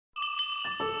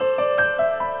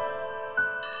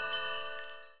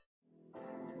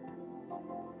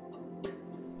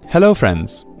Hello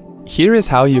friends! Here is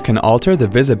how you can alter the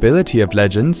visibility of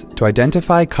legends to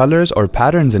identify colors or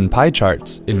patterns in pie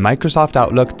charts in Microsoft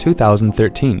Outlook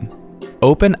 2013.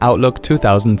 Open Outlook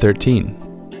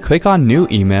 2013. Click on New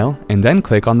Email and then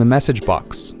click on the message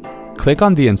box. Click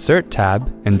on the Insert tab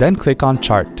and then click on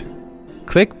Chart.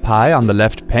 Click Pie on the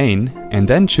left pane and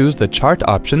then choose the Chart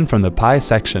option from the Pie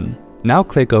section. Now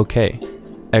click OK.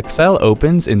 Excel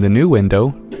opens in the new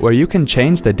window where you can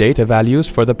change the data values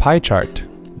for the pie chart.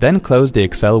 Then close the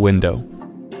Excel window.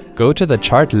 Go to the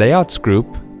Chart Layouts group,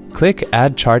 click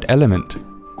Add Chart Element.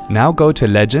 Now go to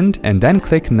Legend and then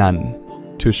click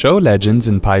None. To show legends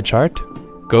in pie chart,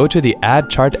 go to the Add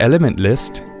Chart Element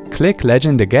list, click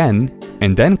Legend again,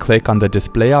 and then click on the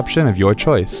display option of your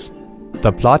choice.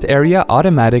 The plot area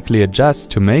automatically adjusts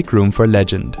to make room for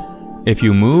legend. If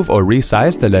you move or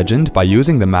resize the legend by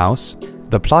using the mouse,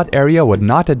 the plot area would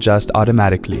not adjust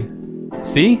automatically.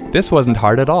 See, this wasn't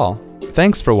hard at all.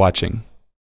 Thanks for watching.